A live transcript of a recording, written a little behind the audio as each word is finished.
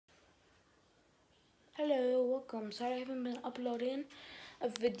Hello, welcome. Sorry I haven't been uploading a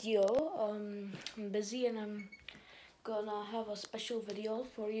video. I'm busy and I'm gonna have a special video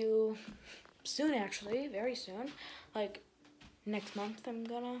for you soon, actually, very soon. Like next month I'm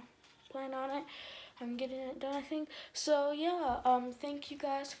gonna plan on it. I'm getting it done, I think. So yeah, thank you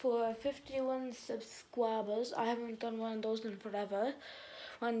guys for 51 subscribers. I haven't done one of those in forever.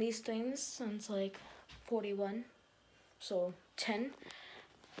 One of these things since like 41. So 10.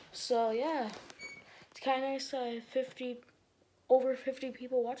 So yeah. It's kind of nice. Over 50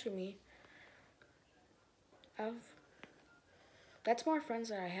 people watching me. That's more friends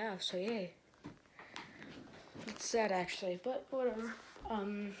than I have. So yay. It's sad actually, but whatever.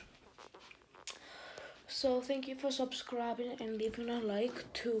 So thank you for subscribing and leaving a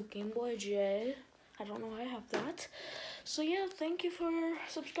like to Game Boy J. I don't know I have that. So yeah, thank you for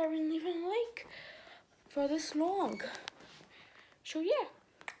subscribing and leaving a like for this long. So yeah,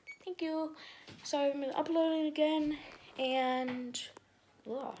 thank you. Sorry I'm uploading again, and I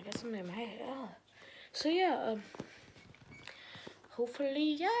got something in my head. So yeah,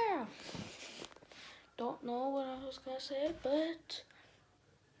 hopefully, yeah. Don't know what I was gonna say, but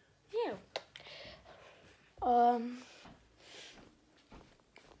yeah.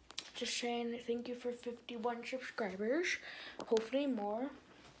 Just saying thank you for 51 subscribers. Hopefully more.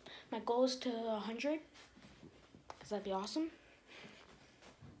 My goal is to 100, cause that'd be awesome.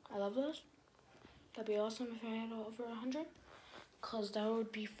 I love those. That'd be awesome if I had over 100, cause that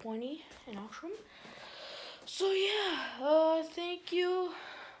would be funny and awesome. So yeah, thank you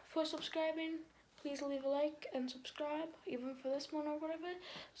for subscribing. Please leave a like and subscribe, even for this one or whatever.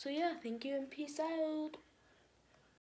 So yeah, thank you and peace out.